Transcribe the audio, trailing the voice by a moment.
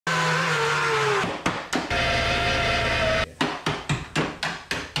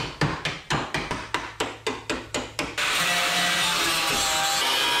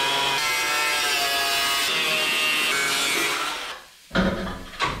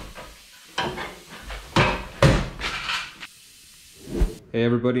Hey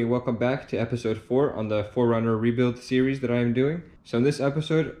everybody, and welcome back to episode 4 on the 4Runner rebuild series that I am doing. So in this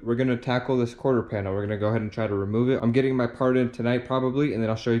episode, we're going to tackle this quarter panel. We're going to go ahead and try to remove it. I'm getting my part in tonight probably, and then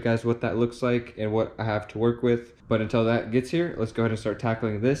I'll show you guys what that looks like and what I have to work with. But until that gets here, let's go ahead and start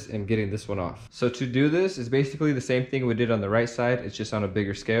tackling this and getting this one off. So to do this is basically the same thing we did on the right side. It's just on a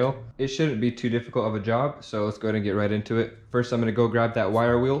bigger scale. It shouldn't be too difficult of a job, so let's go ahead and get right into it. First, I'm going to go grab that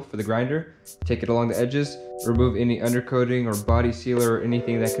wire wheel for the grinder, take it along the edges, remove any undercoating or body sealer or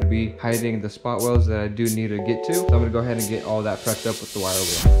anything that could be hiding the spot welds that I do need to get to. So I'm going to go ahead and get all that prepped up with the wire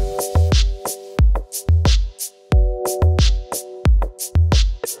wheel.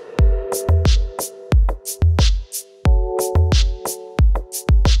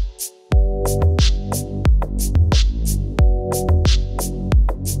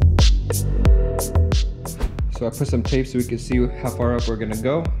 So I put some tape so we can see how far up we're gonna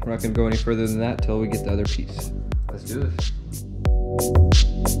go. We're not gonna go any further than that till we get the other piece. Let's do this.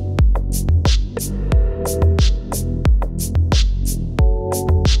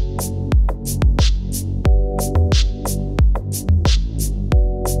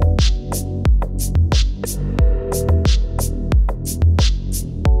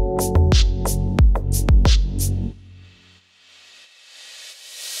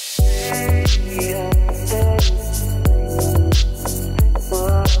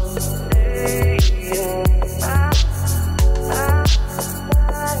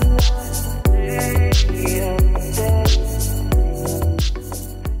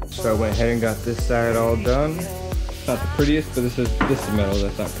 So I went ahead and got this side all done. It's not the prettiest, but this is metal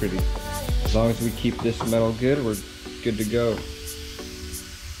that's not pretty. As long as we keep this metal good, we're good to go.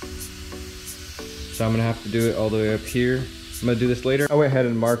 So I'm gonna have to do it all the way up here. I'm gonna do this later. I went ahead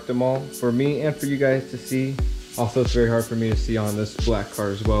and marked them all for me and for you guys to see. Also, it's very hard for me to see on this black car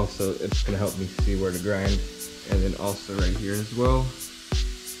as well, so it's gonna help me see where to grind. And then also right here as well.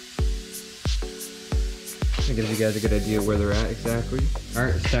 It gives you guys a good idea where they're at exactly. All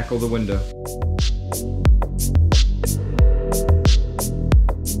right, let's tackle the window.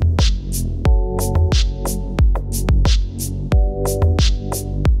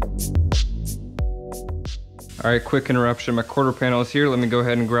 All right, quick interruption. My quarter panel is here. Let me go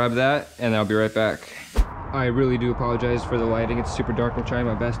ahead and grab that, and I'll be right back. I really do apologize for the lighting. It's super dark. I'm trying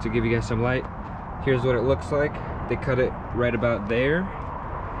my best to give you guys some light. Here's what it looks like. They cut it right about there.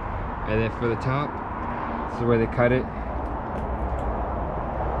 And then for the top, this is where they cut it.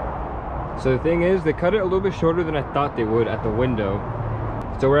 So the thing is, they cut it a little bit shorter than I thought they would at the window.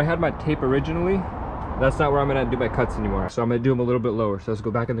 So where I had my tape originally, that's not where I'm gonna do my cuts anymore. So I'm gonna do them a little bit lower. So let's go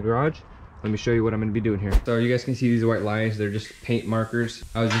back in the garage. Let me show you what I'm gonna be doing here. So you guys can see these white lines, they're just paint markers.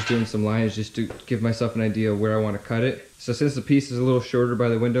 I was just doing some lines just to give myself an idea of where I wanna cut it. So since the piece is a little shorter by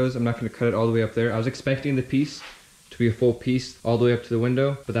the windows, I'm not gonna cut it all the way up there. I was expecting the piece to be a full piece all the way up to the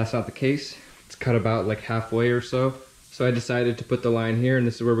window, but that's not the case. It's cut about like halfway or so. So I decided to put the line here, and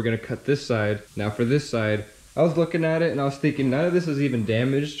this is where we're gonna cut this side. Now for this side, I was looking at it and I was thinking none of this is even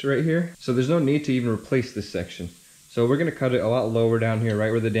damaged right here. So there's no need to even replace this section. So we're gonna cut it a lot lower down here,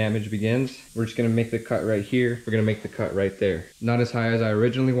 right where the damage begins. We're just gonna make the cut right here. We're gonna make the cut right there. Not as high as I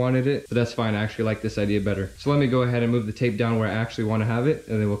originally wanted it, but that's fine. I actually like this idea better. So let me go ahead and move the tape down where I actually wanna have it,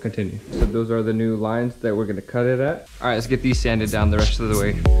 and then we'll continue. So those are the new lines that we're gonna cut it at. All right, let's get these sanded down the rest of the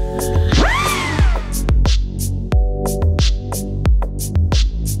way.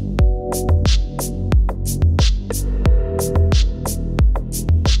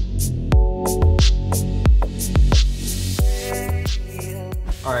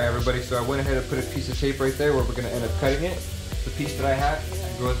 Alright everybody, so I went ahead and put a piece of tape right there where we're going to end up cutting it. The piece that I had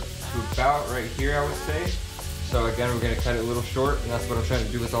goes to about right here, I would say. So again, we're going to cut it a little short, and that's what I'm trying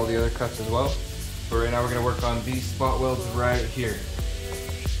to do with all the other cuts as well. So right now we're going to work on these spot welds right here.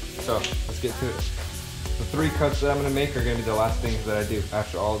 So let's get to it. The 3 cuts that I'm going to make are going to be the last things that I do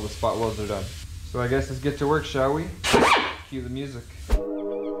after all the spot welds are done. So I guess let's get to work, shall we? Cue the music.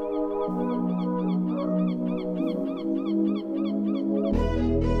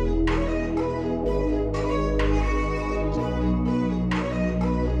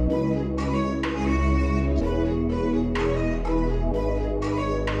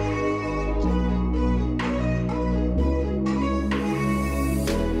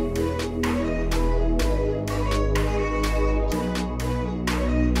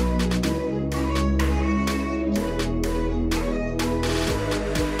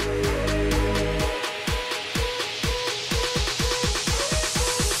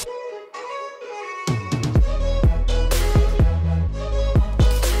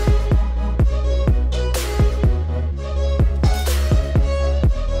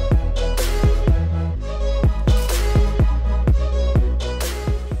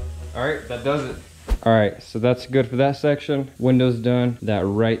 right, that does it. All right, so that's good for that section. Window's done. That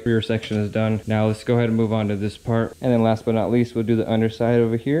right rear section is done. Now let's go ahead and move on to this part. And then last but not least, we'll do the underside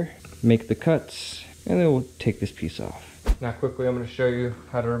over here. Make the cuts, and then we'll take this piece off. Now quickly, I'm gonna show you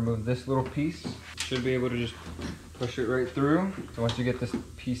how to remove this little piece. Should be able to just push it right through. So once you get this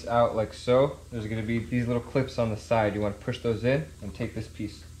piece out like so, there's gonna be these little clips on the side. You wanna push those in and take this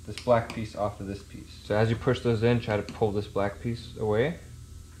piece, this black piece off of this piece. So as you push those in, try to pull this black piece away.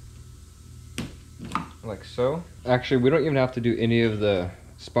 Like so. Actually, we don't even have to do any of the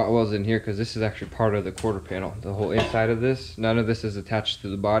spot welds in here because this is actually part of the quarter panel. The whole inside of this, none of this is attached to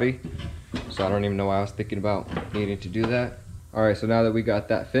the body. So I don't even know why I was thinking about needing to do that. All right, so now that we got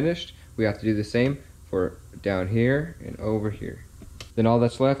that finished, we have to do the same for down here and over here. Then all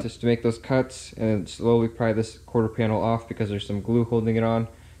that's left is to make those cuts and slowly pry this quarter panel off because there's some glue holding it on.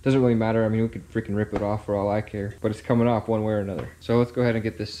 Doesn't really matter, I mean, we could freaking rip it off for all I care, but it's coming off one way or another. So let's go ahead and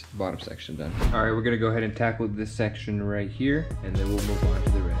get this bottom section done. All right, we're gonna go ahead and tackle this section right here, and then we'll move on to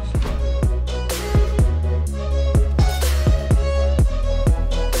the rest.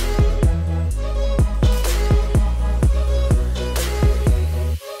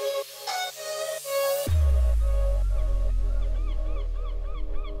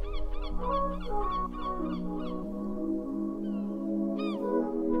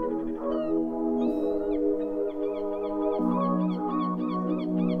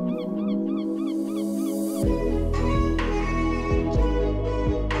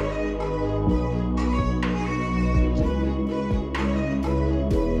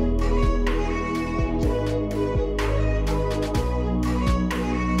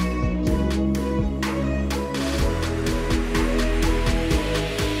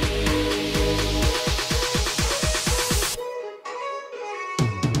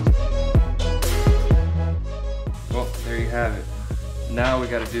 Have it. Now we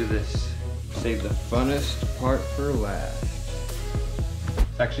got to do this. Save the funnest part for last.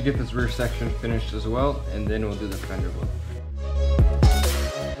 Let's actually get this rear section finished as well, and then we'll do the fender weld.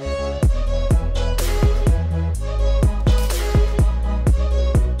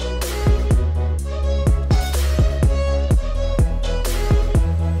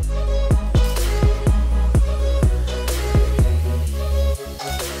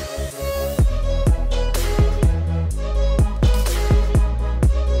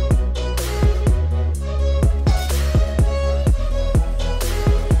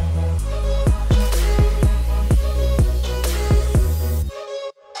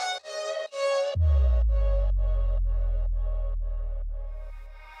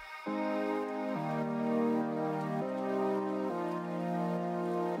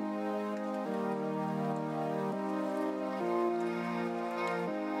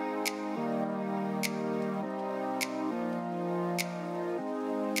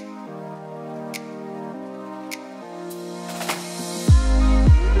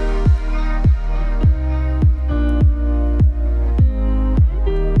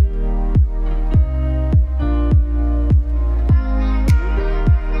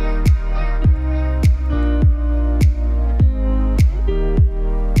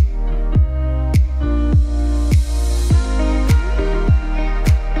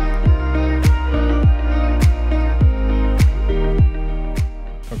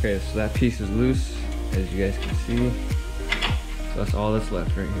 Okay, so that piece is loose, as you guys can see. So that's all that's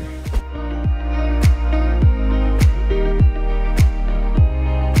left right here.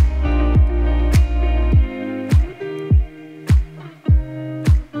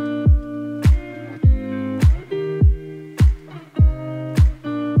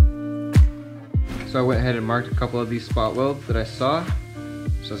 So I went ahead and marked a couple of these spot welds that I saw.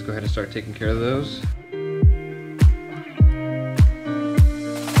 So let's go ahead and start taking care of those.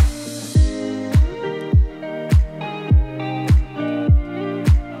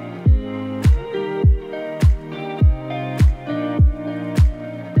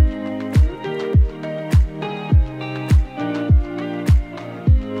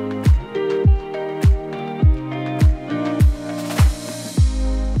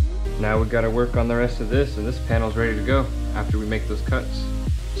 Now we got to work on the rest of this, and this panel's ready to go after we make those cuts.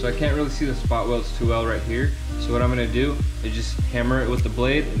 So I can't really see the spot welds too well right here. So what I'm going to do is just hammer it with the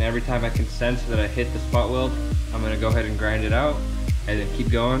blade, and every time I can sense that I hit the spot weld, I'm going to go ahead and grind it out and then keep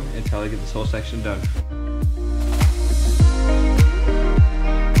going until I get this whole section done.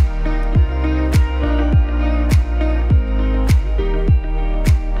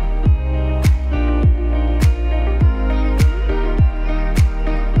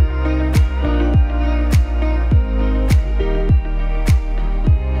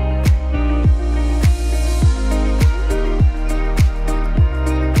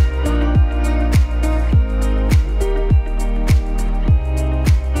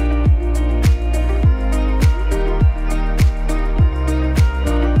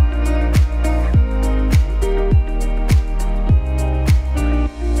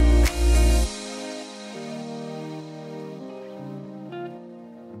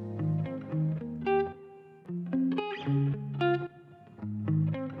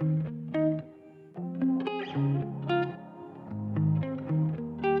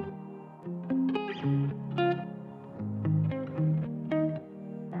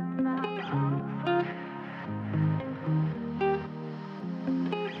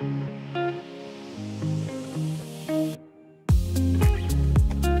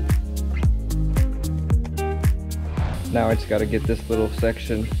 Now I just got to get this little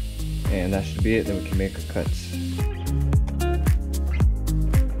section, and that should be it. Then we can make our cuts.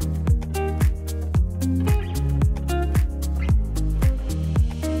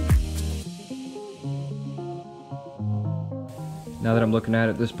 Now that I'm looking at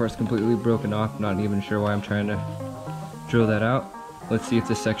it, this part's completely broken off. I'm not even sure why I'm trying to drill that out. Let's see if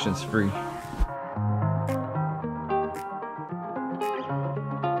this section's free.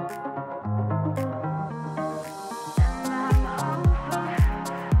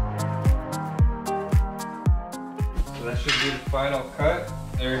 So that should be the final cut.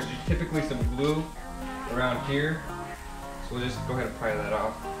 There's typically some glue around here, so we'll just go ahead and pry that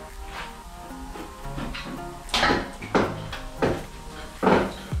off.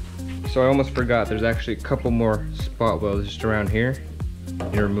 So I almost forgot, there's actually a couple more spot welds just around here.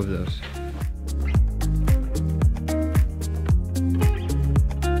 You remove those.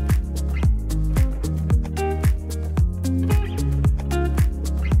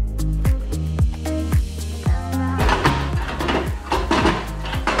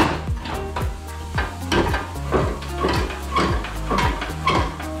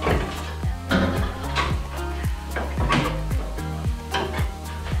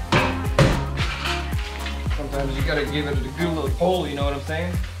 Sometimes you gotta give it a good little pull, you know what I'm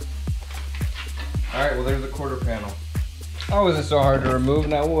saying? Alright, well there's the quarter panel. Oh, was it so hard to remove?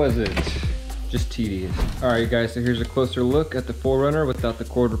 Now was it? Just tedious. Alright guys, so here's a closer look at the 4Runner without the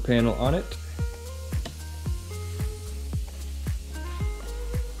quarter panel on it.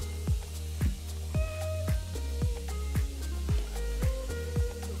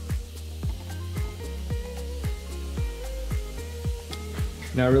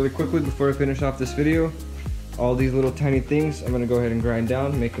 Now really quickly before I finish off this video, all these little tiny things I'm gonna go ahead and grind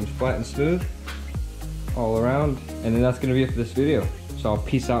down, make them flat and smooth all around, and then that's gonna be it for this video. So I'll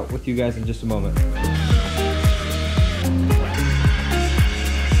peace out with you guys in just a moment.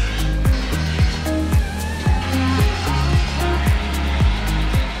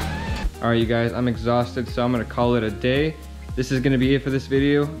 Alright you guys, I'm exhausted, so I'm gonna call it a day. This is gonna be it for this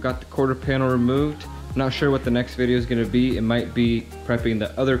video. Got the quarter panel removed. I'm not sure what the next video is gonna be. It might be prepping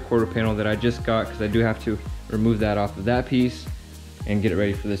the other quarter panel that I just got, because I do have to remove that off of that piece and get it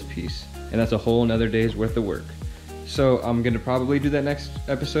ready for this piece. And that's a whole another day's worth of work. So I'm gonna probably do that next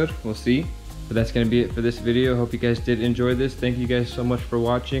episode, we'll see. But that's gonna be it for this video. Hope you guys did enjoy this. Thank you guys so much for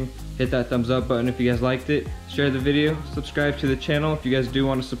watching. Hit that thumbs up button if you guys liked it. Share the video, subscribe to the channel if you guys do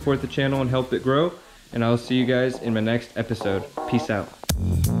want to support the channel and help it grow. And I'll see you guys in my next episode. Peace out.